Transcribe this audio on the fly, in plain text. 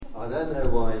don't know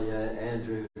why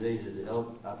Andrew needed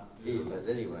help up here, but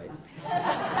anyway.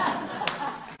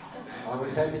 I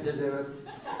was happy to do it.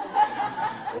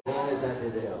 Always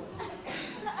happy to help.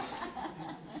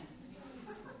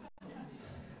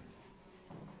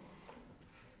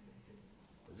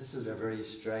 This is a very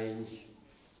strange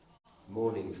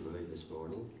morning for me this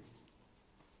morning.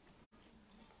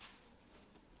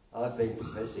 I've been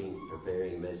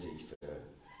preparing a message for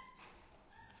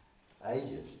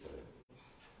ages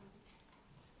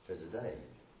for today.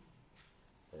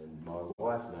 And my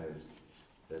wife knows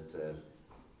that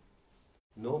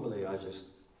normally I just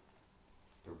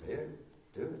prepare it,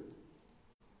 do it.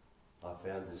 I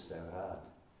found this so hard.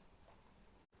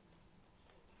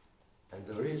 And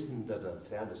the reason that I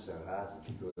found it so hard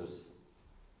is because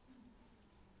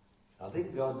I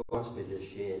think God wants me to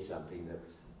share something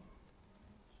that's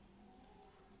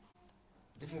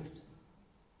different.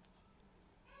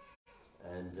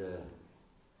 And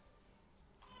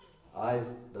I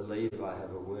believe I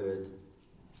have a word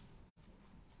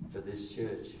for this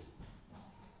church.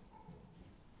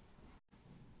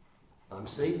 I'm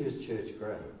seeing this church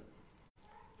grow.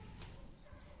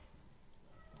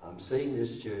 I'm seeing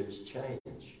this church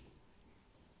change.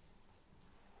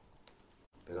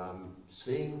 But I'm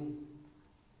seeing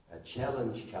a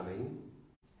challenge coming,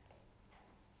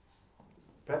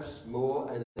 perhaps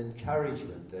more an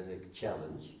encouragement than a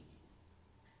challenge,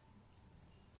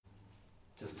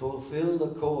 to fulfill the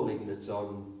calling that's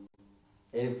on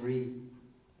every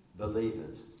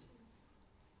believer.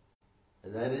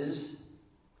 And that is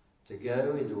to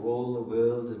go into all the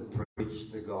world and preach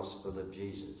the gospel of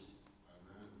Jesus.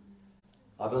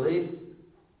 I believe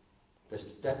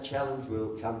that challenge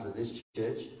will come to this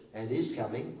church and is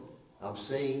coming. I'm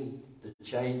seeing the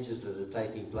changes that are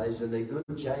taking place, and they're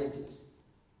good changes.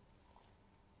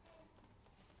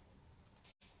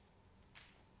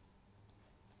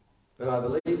 But I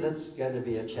believe that's going to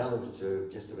be a challenge to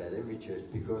just about every church,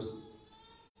 because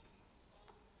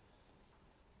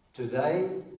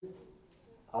today,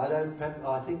 I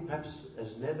think perhaps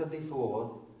as never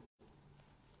before,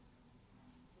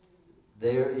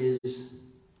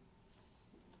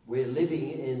 we're living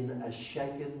in a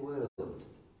shaken world.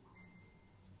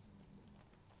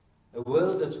 A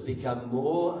world that's become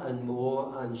more and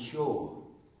more unsure.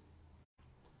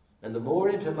 And the more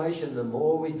information, the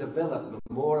more we develop,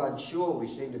 the more unsure we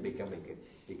seem to be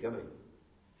becoming.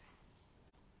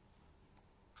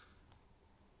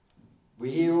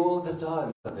 We hear all the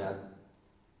time about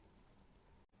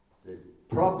the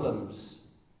problems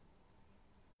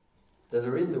that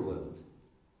are in the world.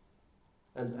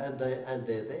 And they're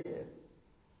there.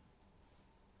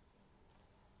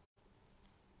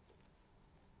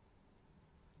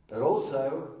 But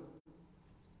also,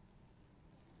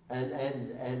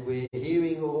 and we're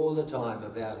hearing all the time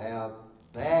about how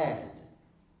bad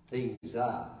things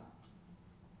are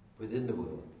within the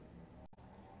world.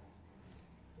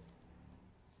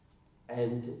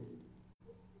 And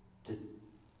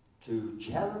to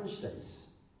challenge this,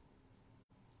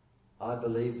 I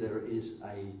believe there is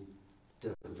a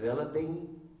developing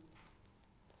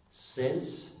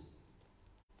sense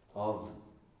of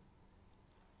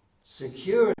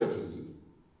security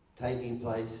taking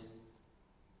place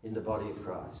in the body of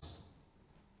Christ.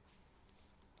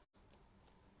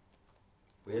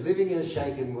 We're living in a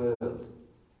shaken world,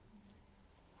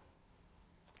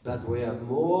 but we are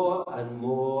more and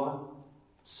more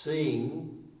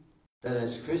seeing that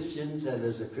as Christians and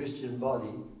as a Christian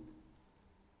body,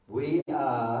 we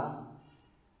are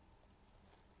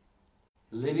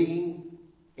living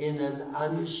in an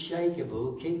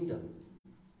unshakable kingdom.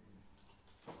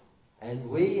 And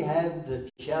we have the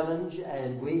challenge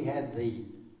and we have the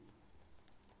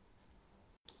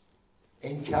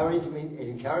encouragement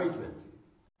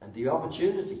and the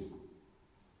opportunity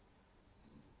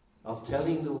of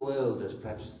telling the world as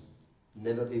perhaps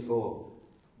never before,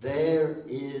 there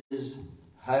is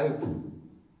hope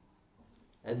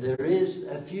and there is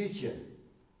a future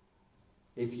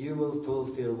if you will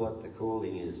fulfill what the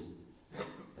calling is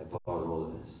upon all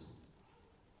of us.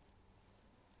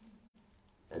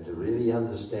 And to really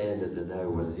understand and to know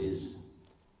what it is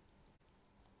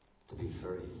to be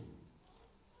free.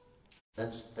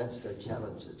 That's the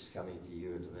challenge that's coming to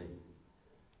you and to me.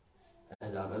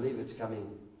 And I believe it's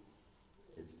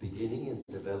beginning and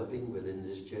developing within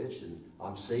this church, and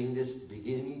I'm seeing this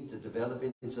beginning to develop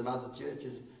in some other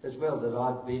churches as well that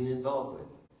I've been involved with.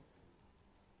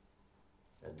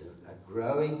 A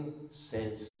growing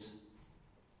sense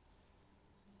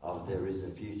of there is a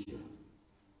future,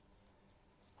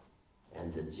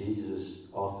 and that Jesus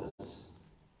offers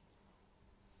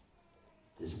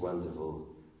this wonderful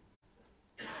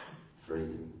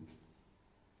freedom.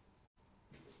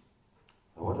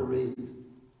 to read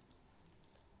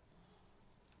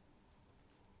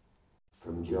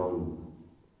from John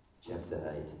chapter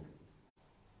 8.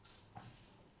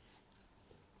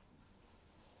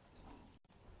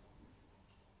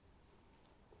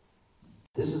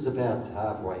 This is about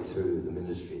halfway through the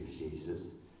ministry of Jesus,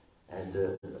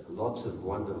 and lots of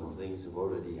wonderful things have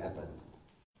already happened.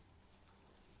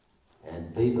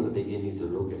 And people are beginning to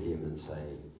look at him and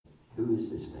say, who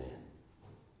is this man?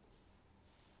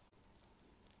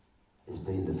 There's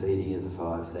been the feeding of the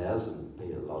 5,000.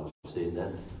 A lot have seen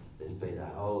that. There's been a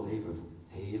whole heap of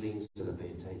healings that have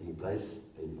been taking place.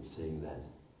 People have seen that.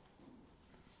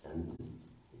 And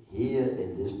here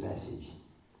in this passage,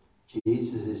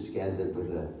 Jesus is gathered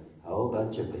with a whole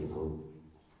bunch of people,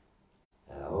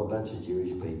 a whole bunch of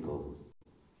Jewish people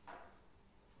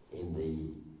in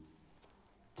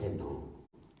the temple.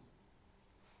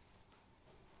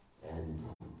 And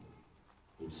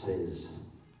it says,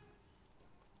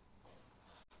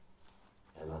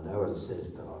 and I know what it says,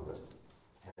 but I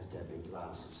have to have my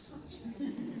glasses to this.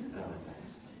 No,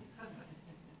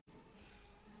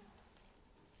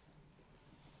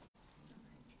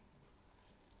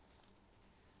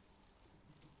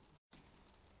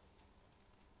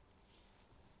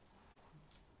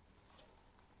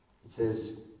 it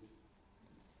says,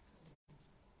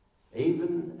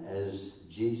 even as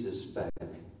Jesus spoke,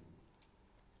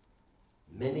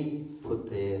 many put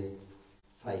their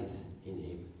faith in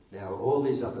him. Now, all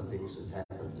these other things have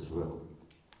happened as well,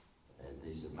 and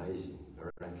these amazing,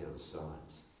 miraculous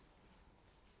signs.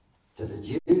 To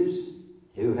the Jews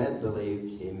who had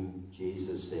believed him,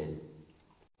 Jesus said,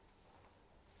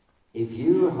 if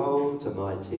you hold to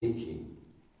my teaching,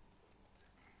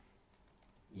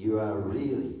 you are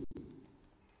really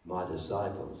my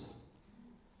disciples.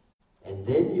 And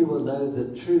then you will know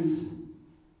the truth,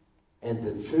 and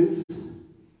the truth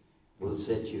will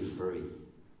set you free.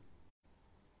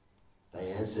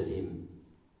 They answered him,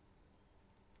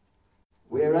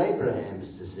 we're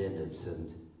Abraham's descendants,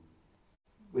 and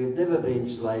we've never been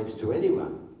slaves to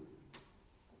anyone.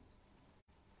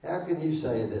 How can you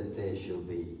say that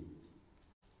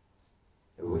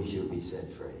we shall be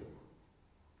set free?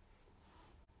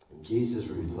 And Jesus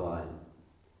replied,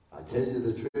 I tell you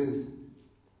the truth,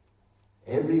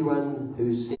 everyone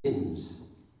who sins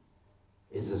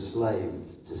is a slave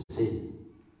to sin.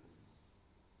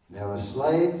 Now a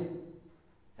slave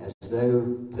has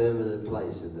no permanent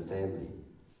place in the family,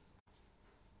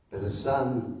 but a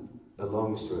son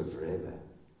belongs to it forever.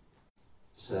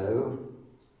 So,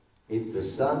 if the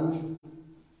Son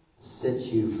sets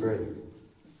you free,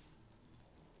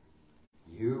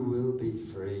 you will be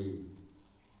free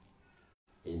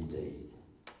indeed.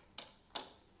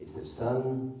 If the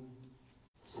Son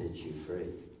sets you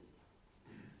free,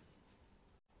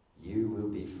 you will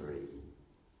be free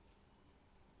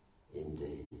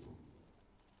indeed.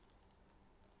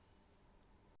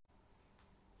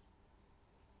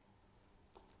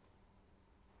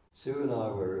 Sue and I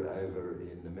were over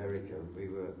in America. We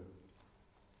were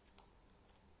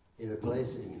in a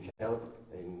place in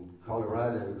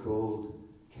Colorado called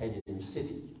Canyon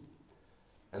City.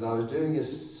 And I was doing a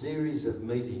series of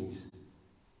meetings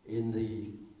in the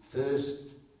First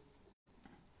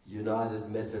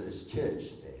United Methodist Church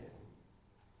there.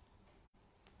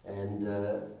 And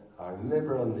I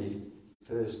remember on the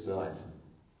first night,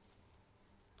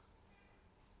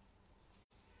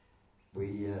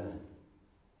 we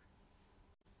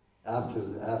after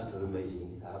the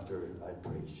meeting, after I'd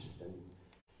preached and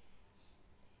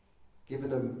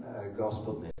given them a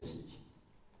gospel message,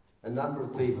 a number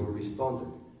of people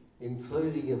responded,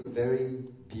 including a very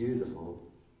beautiful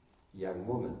young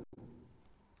woman.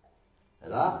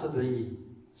 And after the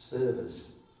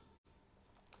service,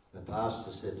 the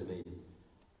pastor said to me,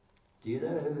 do you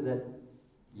know who that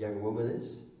young woman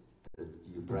is that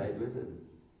you prayed with? And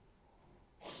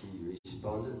she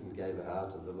responded and gave her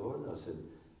heart to the Lord. And I said,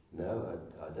 no,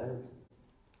 I don't.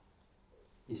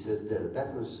 He said,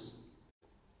 that was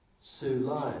Sue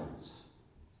Lyons.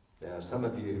 Now, some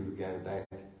of you who go back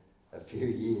a few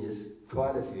years,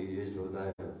 quite a few years, will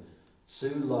know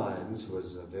Sue Lyons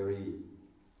was a very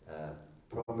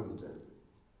prominent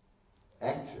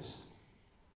actress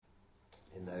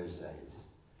in those days.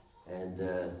 And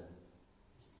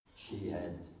she'd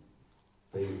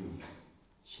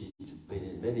been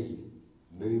in many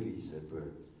movies that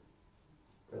were,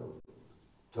 well,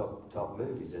 top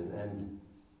movies. And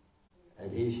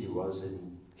here she was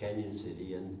in Canyon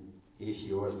City, and here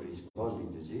she was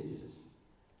responding to Jesus.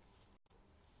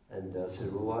 And I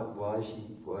said, well,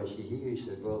 why is she here? He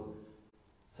said, well,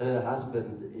 her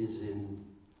husband is in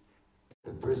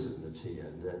the prison that's here,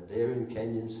 and they're in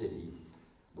Canyon City,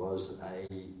 was a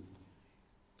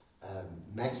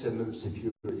maximum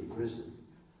security prison.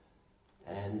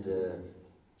 And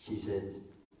she said,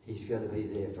 he's going to be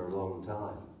there for a long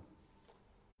time.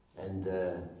 And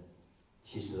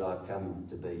she said, I've come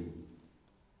to be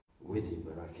with him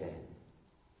when I can.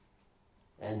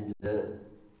 And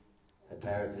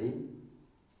apparently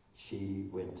she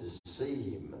went to see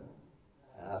him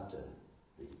after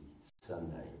the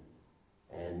Sunday.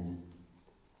 And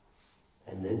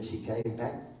then she came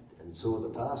back and saw the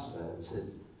pastor and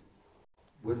said,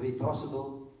 would it be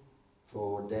possible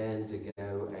for Dan to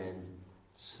go and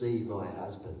see my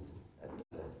husband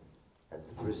at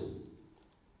the prison?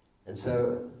 And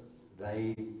so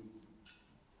they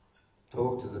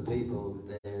talked to the people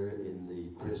there in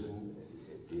the prison,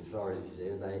 the authorities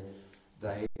there.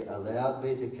 They allowed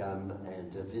me to come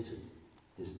and to visit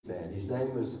this man. His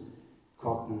name was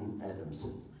Cotton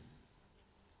Adamson.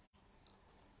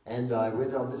 And I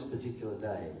went on this particular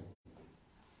day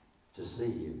to see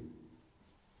him.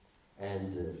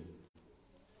 And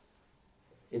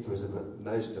it was a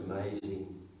most amazing,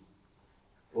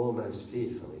 almost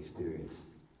fearful experience.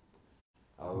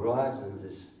 I arrived in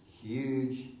this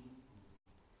huge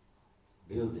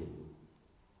building,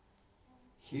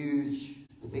 huge,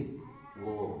 thick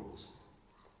walls.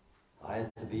 I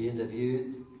had to be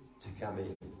interviewed to come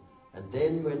in, and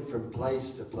then went from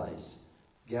place to place,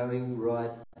 going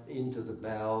right into the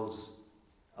bowels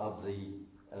of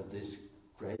this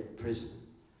great prison,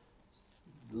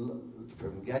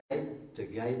 from gate to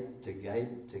gate to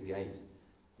gate to gate,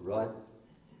 right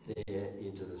there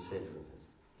into the centre of it.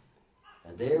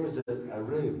 And there was a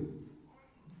room,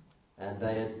 and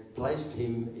they had placed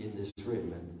him in this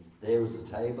room, and there was a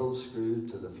table screwed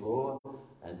to the floor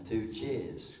and 2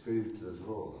 chairs screwed to the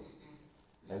floor.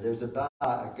 And there was a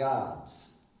guard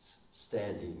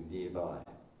standing nearby.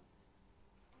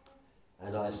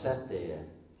 And I sat there,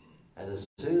 and as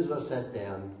soon as I sat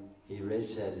down, he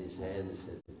reached out his hand and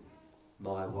said,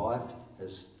 my wife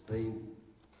has been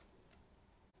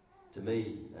to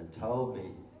me and told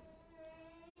me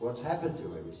what's happened to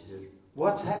him. She said,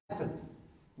 what's happened?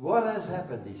 What has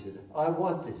happened? He said, I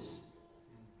want this.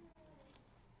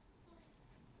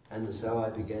 And so I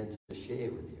began to share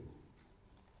with him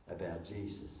about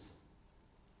Jesus,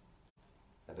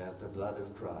 about the blood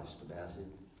of Christ, about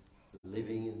him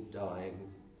living and dying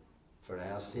for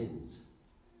our sins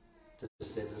to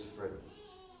set us free.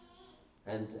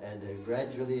 And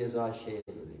gradually, as I shared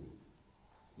with him,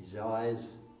 his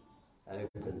eyes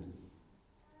opened,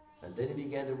 and then he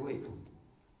began to weep.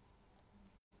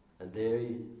 And there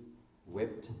he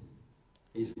wept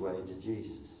his way to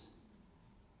Jesus.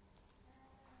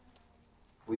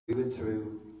 We went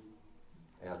through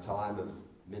our time of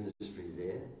ministry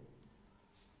there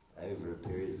over a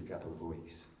period of a couple of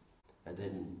weeks, and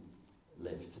then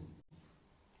left.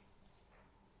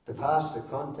 The pastor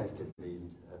contacted me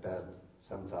about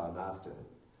some time after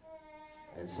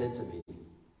and said to me,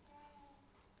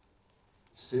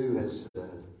 Sue has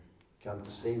come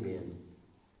to see me, and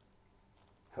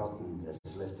Cotton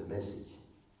has left a message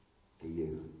for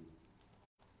you.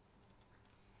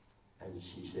 And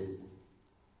she said,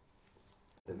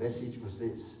 the message was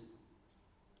this: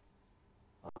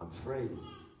 I'm free.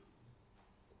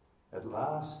 At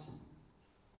last,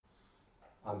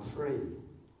 I'm free.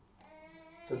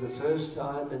 For the first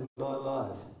time in my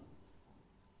life,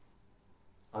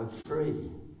 I'm free.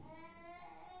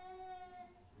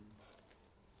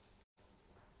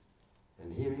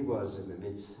 And here he was in the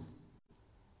midst.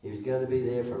 He was going to be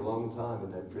there for a long time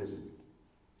in that prison.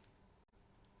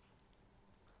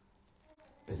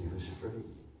 But he was free.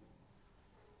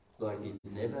 Like he'd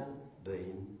never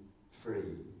been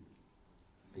free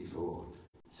before.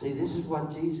 See, this is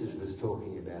what Jesus was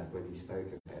talking about when he spoke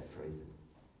about freedom.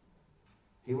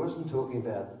 He wasn't talking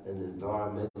about an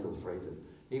environmental freedom.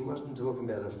 He wasn't talking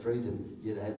about a freedom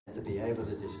you'd have to be able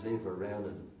to just live around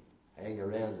and hang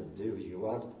around and do as you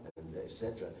want, and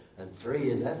etc. and free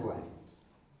in that way.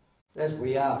 As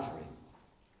we are free.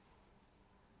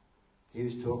 He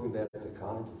was talking about the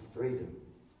kind of freedom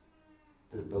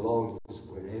that belongs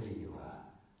wherever you are.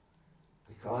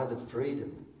 The kind of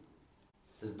freedom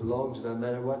that belongs no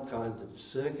matter what kind of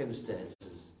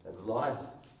circumstances of life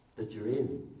that you're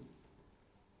in.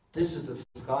 This is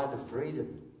the kind of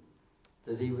freedom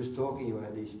that he was talking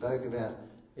about. He spoke about,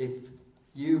 if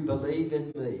you believe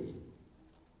in me,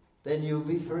 then you'll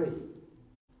be free.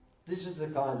 This is the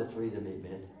kind of freedom he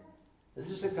meant. This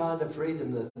is the kind of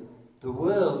freedom that the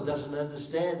world doesn't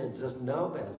understand and doesn't know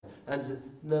about. And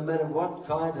no matter what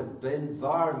kind of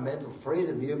environmental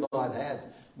freedom you might have,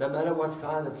 no matter what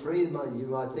kind of freedom you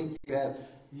might think you have,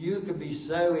 you can be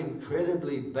so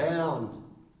incredibly bound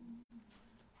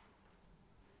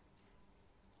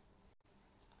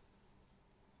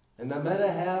And no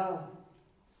matter how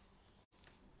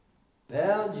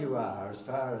bound you are as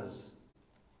far as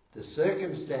the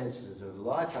circumstances of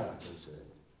life are concerned,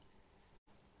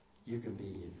 you can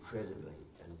be incredibly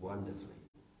and wonderfully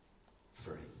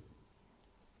free.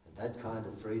 And that kind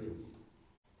of freedom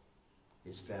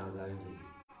is found only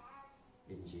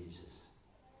in Jesus.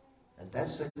 And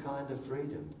that's the kind of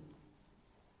freedom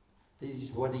that He's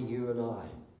wanting you and I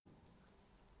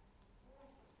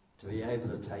to be able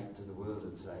to take to the world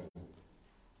and say,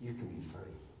 you can be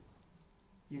free.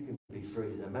 You can be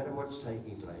free no matter what's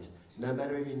taking place, no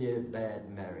matter if you're in a bad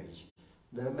marriage,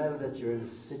 no matter that you're in a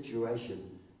situation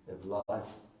of life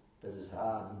that is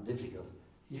hard and difficult.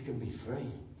 You can be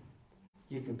free.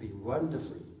 You can be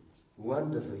wonderfully,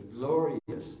 wonderfully,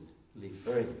 gloriously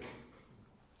free.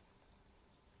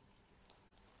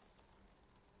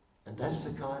 And that's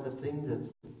the kind of thing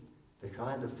the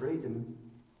kind of freedom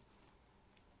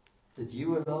that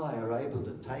you and I are able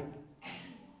to take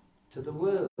to the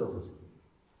world.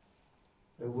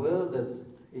 A world that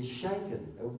is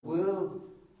shaken. A world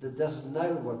that doesn't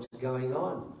know what's going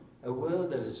on. A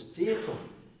world that is fearful.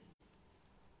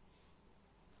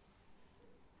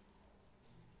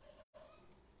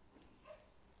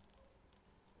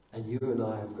 And you and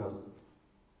I have got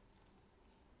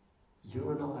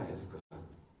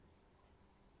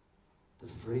the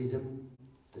freedom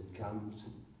that comes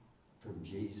from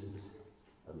Jesus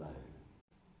alone.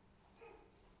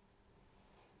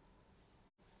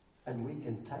 And we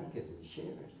can take it and share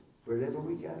it wherever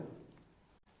we go.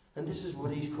 And this is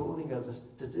what He's calling us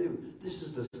to do. This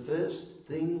is the first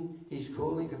thing He's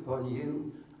calling upon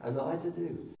you and I to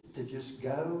do. To just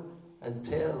go and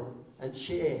tell and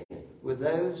share with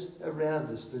those around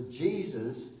us that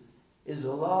Jesus is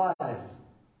alive.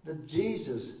 That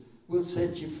Jesus will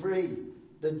set you free.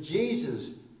 That Jesus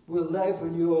will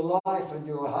open your life and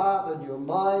your heart and your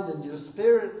mind and your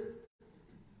spirit.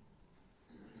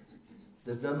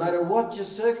 That no matter what your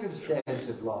circumstance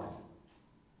of life,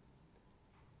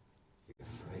 you're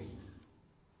free.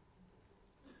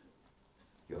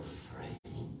 You're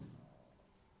free.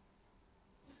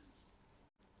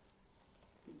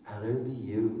 And only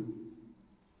you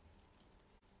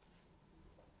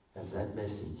have that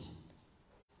message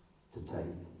to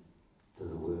take to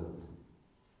the world.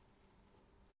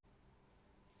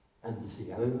 And it's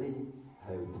the only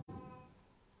hope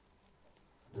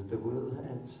that the world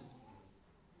has.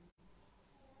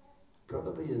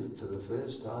 Probably for the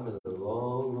first time in a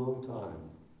long, long time,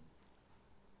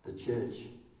 the church,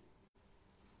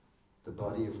 the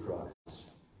body of Christ,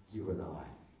 you and I,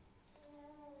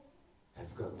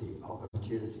 have got the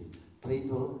opportunity.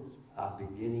 People are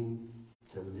beginning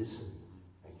to listen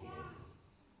again.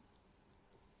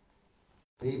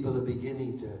 People are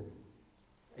beginning to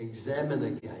examine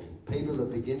again. People are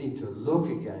beginning to look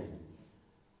again.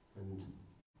 And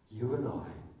you and I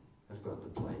have got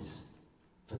the place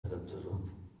for them to look.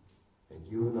 And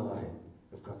you and I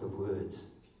have got the words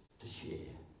to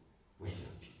share with them.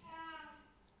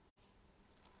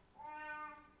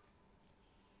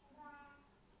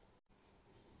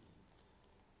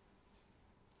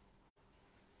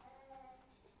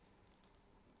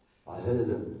 I heard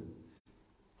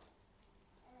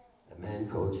a man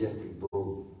called Jeffrey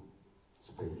Bull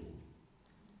speaking.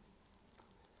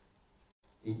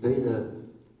 He'd been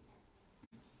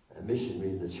a missionary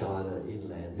in the China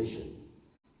Inland Mission.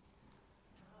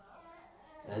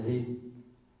 And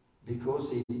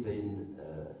because he'd been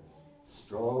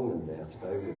strong and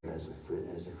outspoken as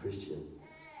a Christian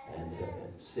and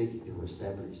seeking to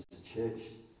establish the church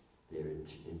there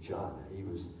in China, he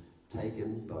was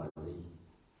taken by the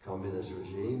communist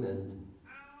regime and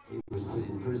he was put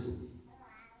in prison.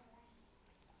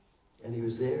 And he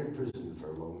was there in prison for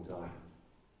a long time.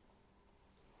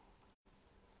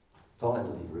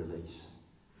 Finally released.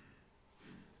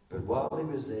 But while he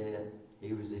was there,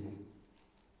 he was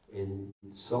in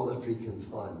solitary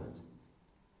confinement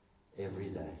every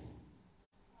day.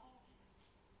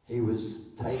 He was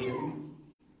taken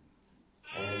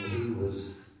and he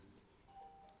was,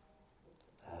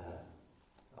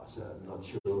 I'm not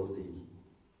sure of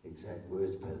the exact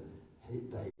words, but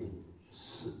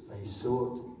they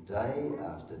sought day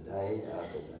after day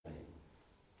after day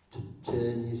to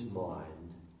turn his mind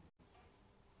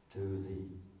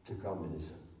to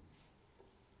communism,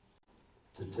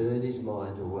 to turn his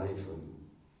mind away from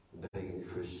being a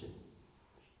Christian.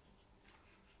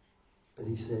 But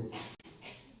he said,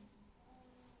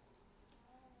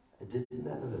 it didn't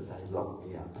matter that they locked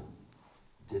me up.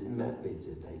 It didn't matter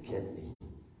that they kept me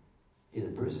in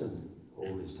a prison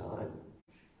all this time.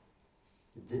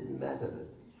 It didn't matter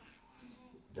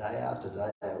that day after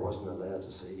day I wasn't allowed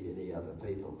to see any other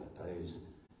people but those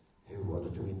who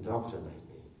wanted to indoctrinate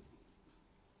me.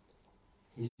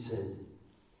 He said,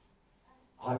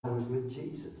 I was with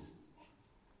Jesus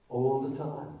all the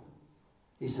time.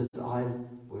 He said, I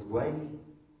would wake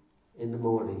in the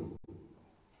morning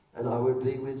and I would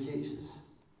be with Jesus.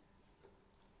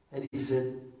 And he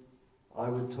said, I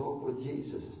would talk with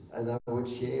Jesus and I would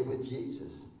share with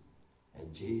Jesus.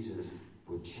 And Jesus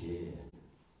would share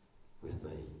with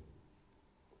me.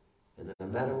 And no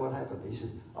matter what happened, he said,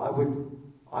 I was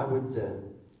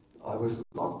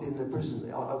locked in the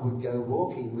prison. I would go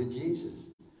walking with Jesus.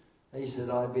 And he said,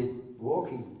 I'd be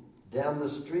walking down the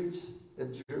streets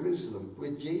of Jerusalem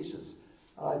with Jesus.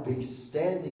 I'd be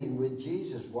standing with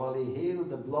Jesus while he healed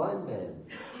the blind man.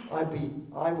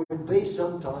 I would be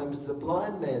sometimes the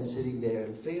blind man sitting there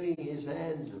and feeling his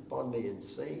hands upon me and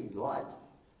seeing light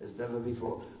as never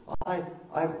before. I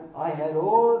had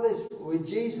all of this with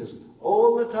Jesus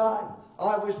all the time.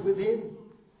 I was with him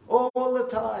all the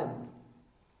time.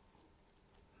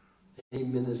 He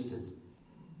ministered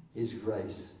his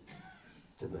grace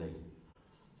to me.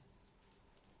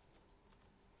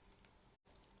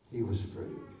 He was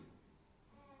free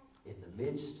in the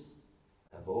midst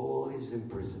of all his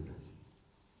imprisonment.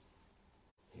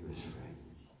 He was free.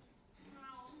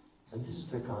 And this is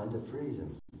the kind of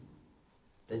freedom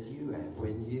that you have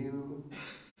when you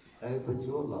open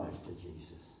your life to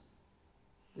Jesus.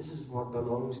 This is what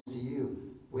belongs to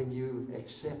you when you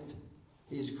accept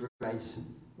his grace,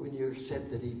 when you accept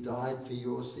that he died for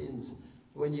your sins,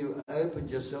 when you opened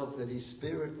yourself that his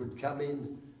Spirit would come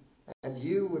in and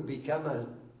you would become a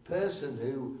person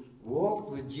who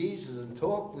walked with Jesus and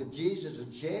talked with Jesus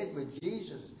and shared with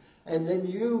Jesus, and then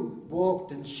you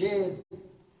walked and shared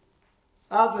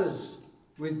others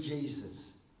with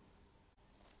Jesus.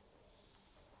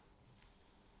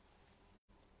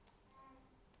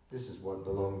 This is what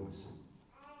belongs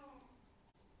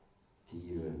to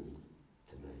you and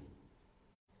to me.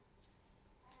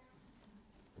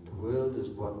 And the world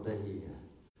is what they hear.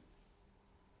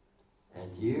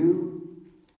 And you,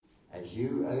 as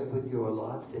you open your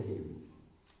life to him,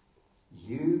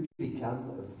 you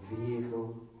become a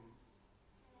vehicle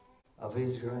of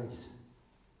his grace.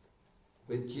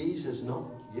 With Jesus,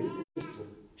 not you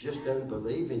just don't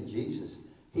believe in Jesus.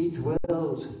 He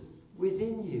dwells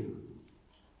within you.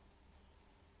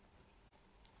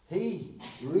 He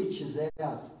reaches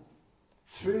out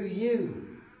through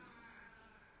you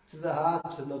to the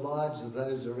hearts and the lives of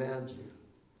those around you.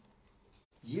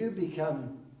 You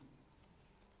become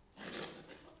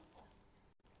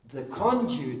the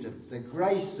conduit of the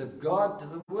grace of God to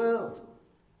the world.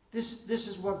 This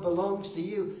is what belongs to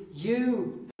you.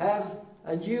 You have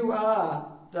and you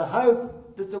are the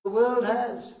hope that the world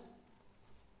has.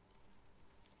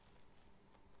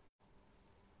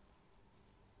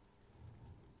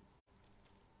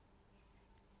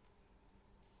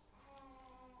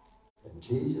 And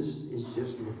Jesus is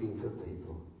just looking for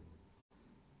people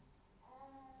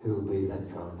who will be that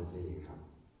kind of vehicle,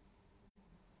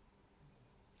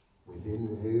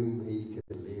 within whom he can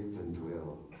live and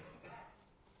dwell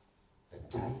and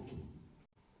take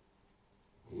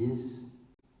his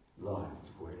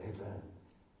life wherever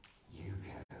you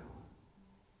go.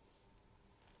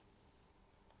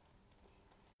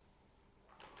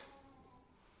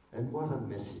 And what a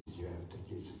message you have to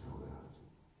give to the world.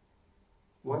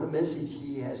 What a message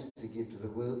he has to give to the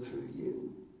world through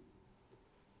you.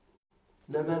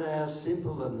 No matter how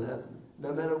simple and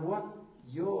no matter what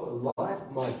your life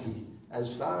might be,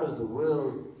 as far as the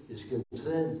world is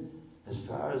concerned, as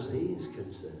far as he is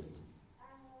concerned,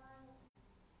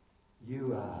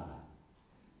 you are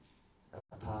a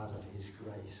part of his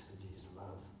grace and his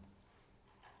love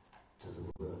to the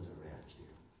world around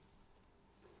you.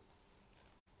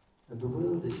 And the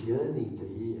world is yearning to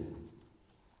hear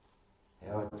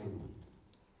how it can,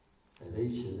 and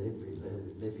each and every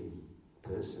living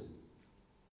person,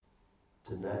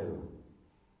 to know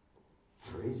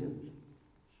freedom,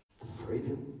 the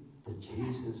freedom that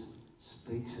Jesus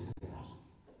speaks about.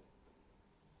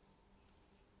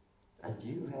 And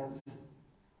you have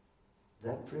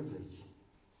that privilege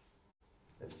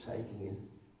of taking it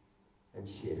and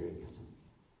sharing it.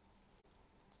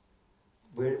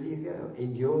 Wherever you go,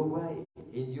 in your way,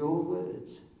 in your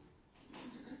words,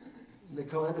 in the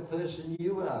kind of person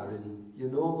you are, in your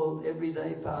normal,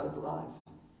 everyday part of life.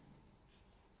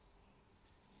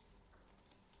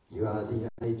 You are the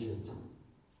agent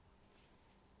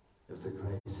of the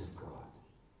grace of God.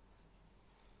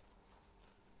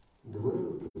 In the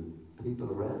world, people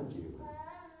around you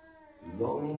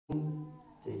longing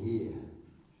to hear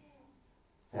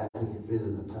how to get rid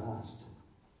of the past,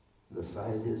 the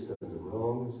failures and the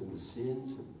wrongs and the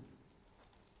sins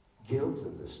guilt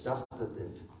and the stuff that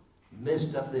they've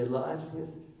messed up their lives with.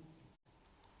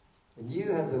 And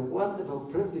you have the wonderful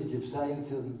privilege of saying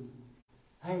to them,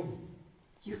 hey,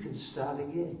 you can start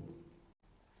again.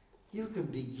 You can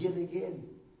begin again.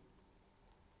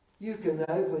 You can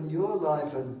open your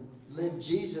life and let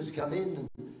Jesus come in,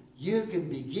 and you can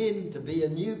begin to be a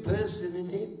new person in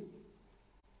him.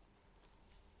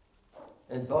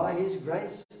 And by his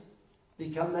grace,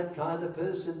 become that kind of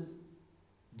person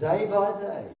day by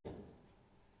day.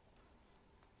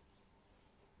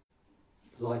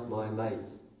 Like my mate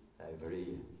over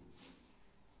here.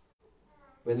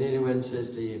 When anyone says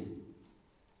to him,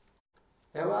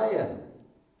 how are you?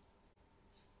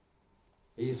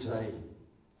 He'd say,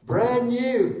 brand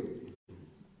new.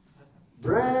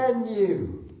 Brand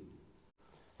new.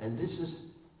 And this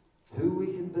is who we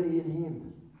can be in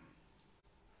him.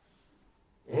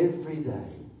 Every day,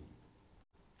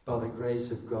 by the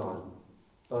grace of God,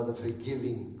 by the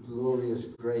forgiving, glorious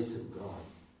grace of God,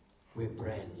 we're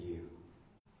brand new.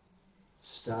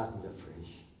 Starting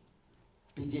afresh.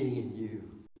 Beginning anew.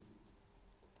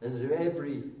 And to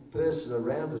every person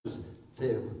around us,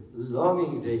 they're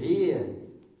longing to hear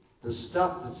the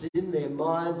stuff that's in their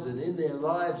minds and in their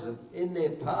lives and in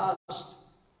their past,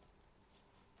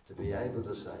 to be able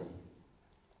to say,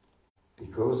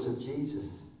 because of Jesus,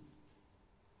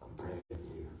 I'm brand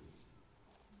new.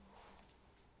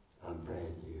 I'm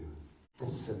brand new.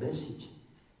 That's the message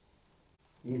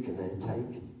you can then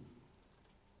take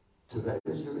to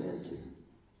those around you.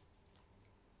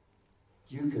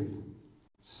 You can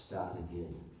start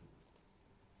again.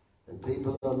 And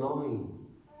people are longing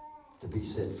to be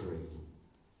set free,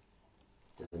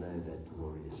 to know that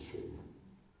glorious truth.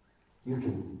 You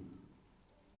can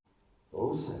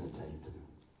also take them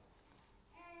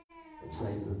and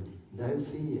say to them, no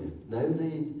fear, no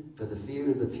need for the fear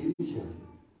of the future.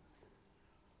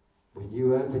 When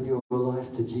you open your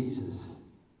life to Jesus,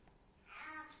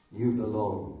 you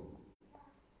belong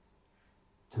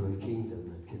to a kingdom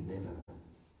that can never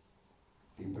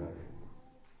be broken.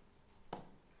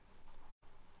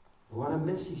 What a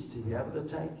message to be able to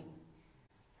take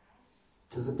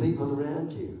to the people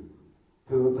around you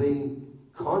who are being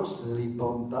constantly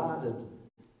bombarded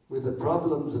with the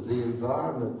problems of the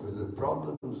environment, with the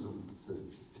problems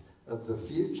of the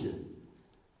future.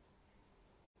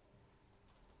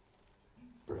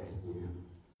 Brand new.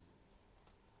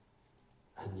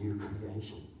 A new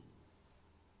creation.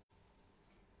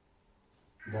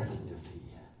 Nothing to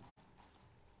fear.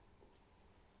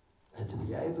 And to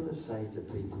be able to say to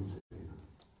people too,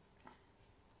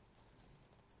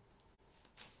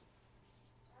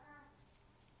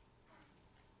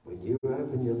 when you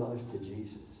open your life to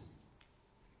Jesus,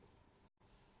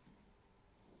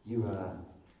 you are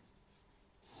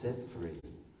set free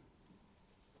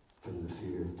from the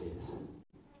fear of death.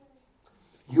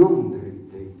 Jung,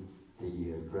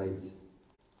 the great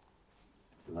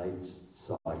late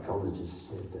psychologist,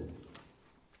 said that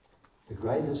the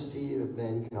greatest fear of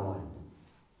mankind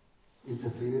is the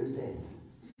fear of death.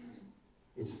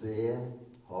 It's there,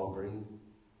 hovering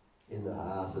in the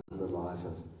heart and the life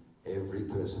of every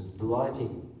person,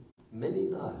 blighting many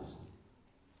lives,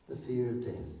 the fear of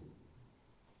death.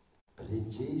 But in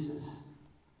Jesus,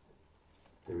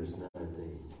 there is no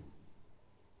need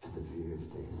for the fear of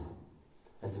death.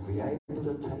 And to be able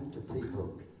to take to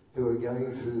people who are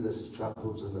going through the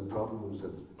struggles and the problems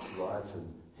of life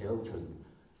and health and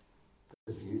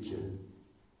the future,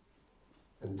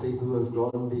 and people who have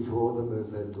gone before them who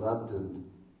they've loved, and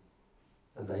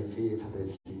they fear for their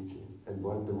future and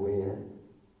wonder where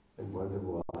and wonder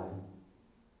why,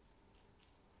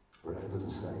 we're able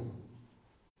to say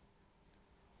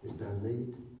there's no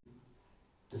need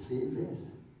to fear death.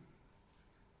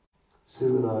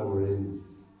 Sue and I were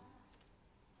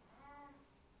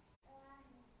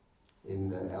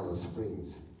in Alice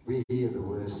Springs. We hear the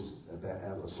worst about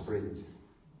Alice Springs,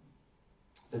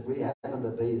 but we happened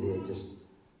to be there just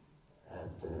at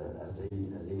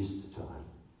Easter time.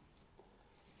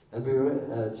 And we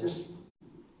were just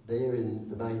there in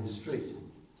the main street.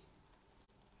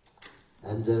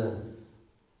 And there,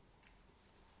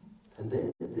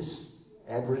 this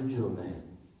Aboriginal man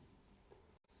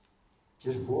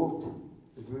just walked,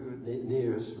 as we were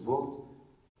near us, walked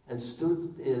and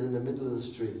stood there in the middle of the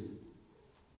street,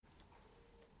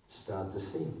 started to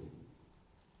sing.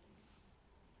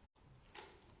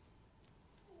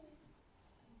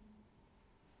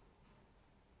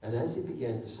 And as he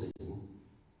began to sing,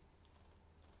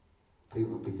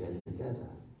 people began to gather.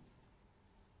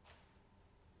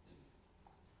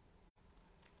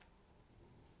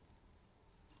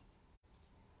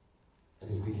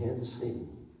 And he began to sing,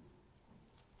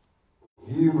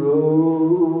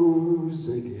 Heroes rose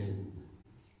again.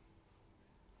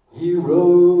 He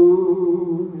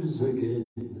rose again.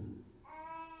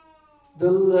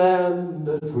 The Lamb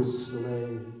that was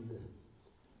slain.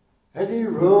 And he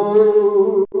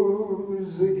rose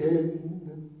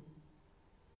again.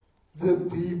 The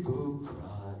people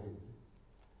cried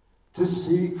to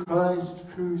see Christ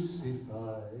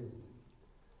crucified.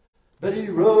 But he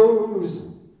rose,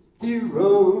 he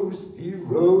rose, he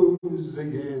rose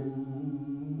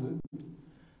again.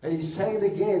 And he sang it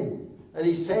again, and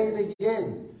he sang it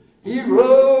again. He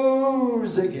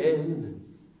rose again.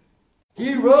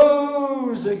 He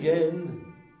rose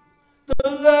again. The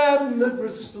Lamb that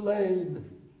was slain.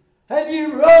 And he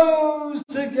rose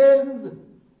again.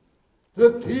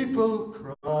 The people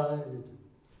cried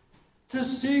to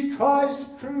see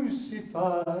Christ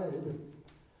crucified.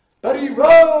 But he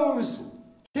rose,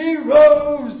 he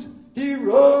rose, he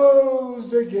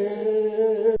rose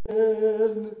again.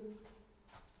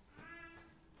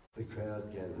 The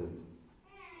crowd gathered,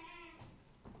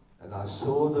 and I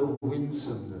saw the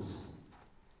winsomeness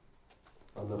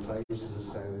on the faces of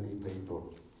so many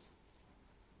people.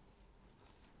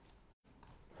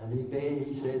 And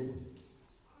he said,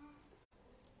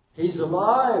 he's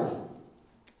alive.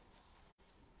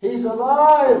 He's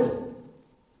alive.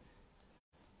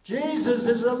 Jesus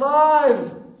is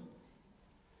alive.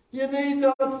 You need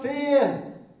not fear,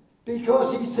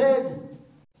 because he said,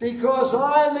 because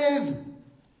I live,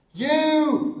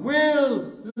 you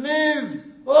will live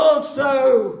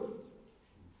also.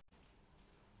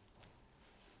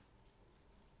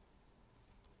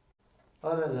 I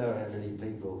don't know how many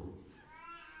people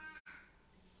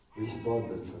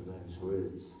responded from those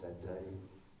words that day,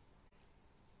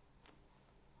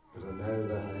 but I know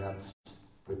their hearts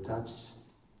were touched,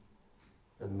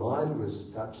 and mine was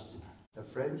touched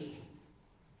afresh,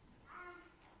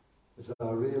 as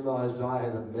I realised I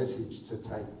had a message to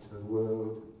take to the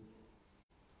world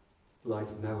like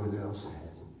no one else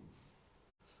had.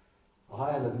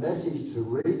 I had a message to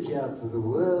reach out to the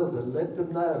world and let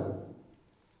them know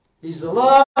he's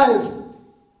alive!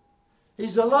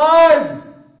 He's alive!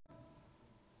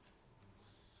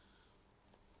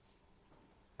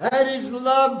 And his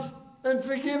love and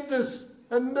forgiveness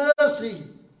and mercy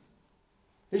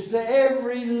is to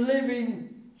every living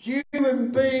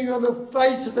human being on the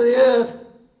face of the earth.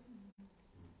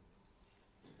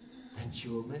 That's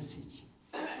your message.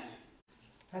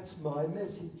 That's my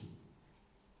message.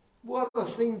 What a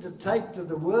thing to take to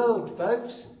the world,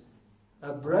 folks.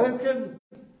 A broken,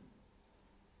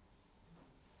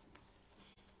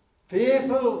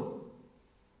 fearful,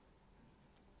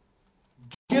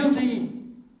 guilty,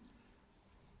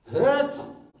 hurt,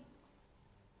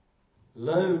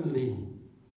 lonely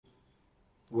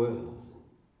world.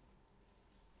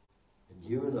 And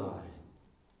you and I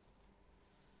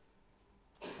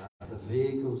are the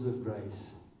vehicles of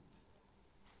grace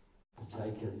to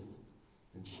take it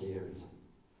and share it.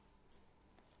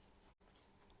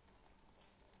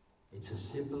 It's as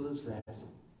simple as that.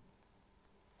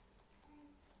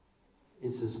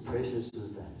 It's as precious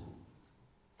as that.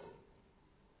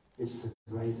 It's the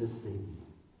greatest thing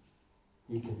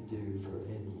you can do for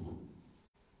any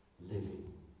living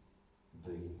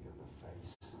being on the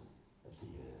face of the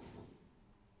earth.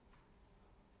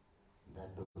 And that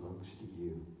belongs to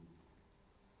you.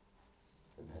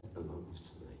 And that belongs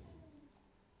to me.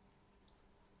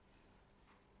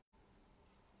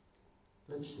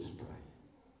 Let's just pray.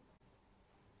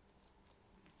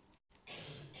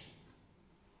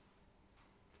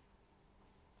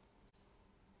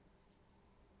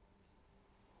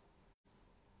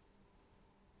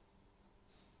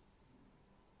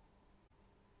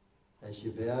 As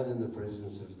you bowed in the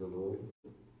presence of the Lord,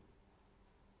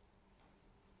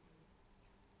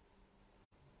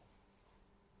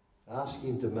 ask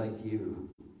him to make you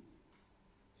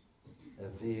a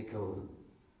vehicle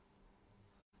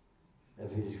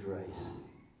of his grace.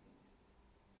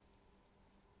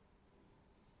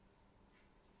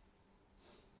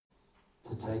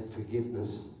 To take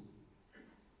forgiveness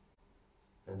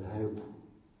and hope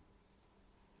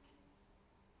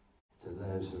to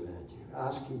those around you.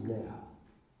 Ask him now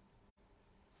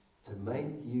to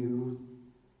make you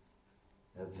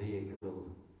a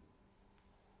vehicle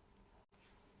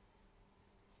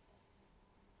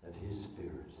of his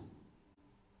Spirit.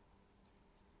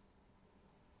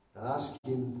 Ask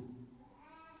him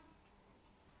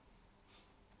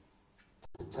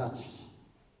to touch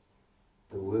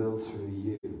the world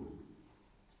through you.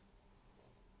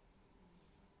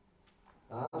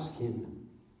 Ask him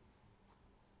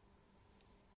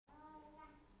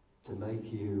to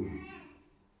make you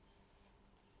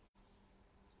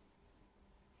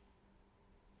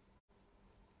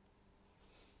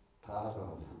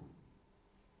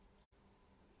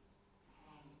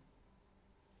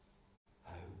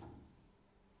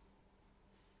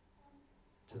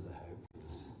to the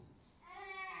hopeless.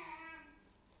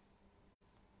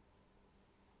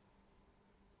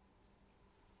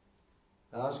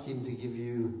 Ask him to give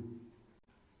you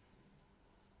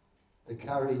the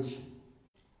courage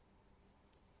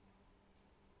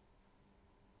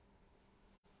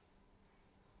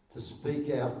to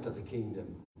speak out for the kingdom.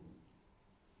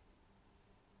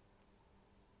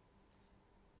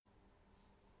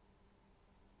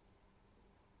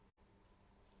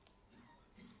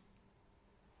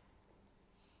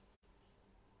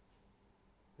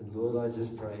 And Lord, I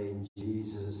just pray in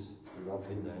Jesus'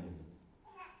 lovely name.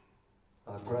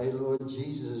 I pray, Lord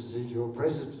Jesus, as your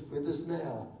presence with us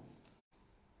now.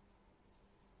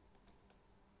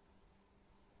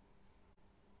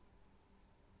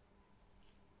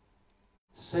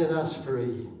 Set us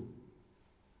free.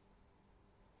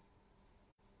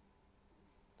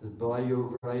 That by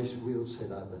your grace we'll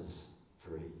set others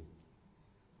free.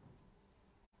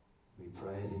 We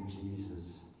pray it in Jesus'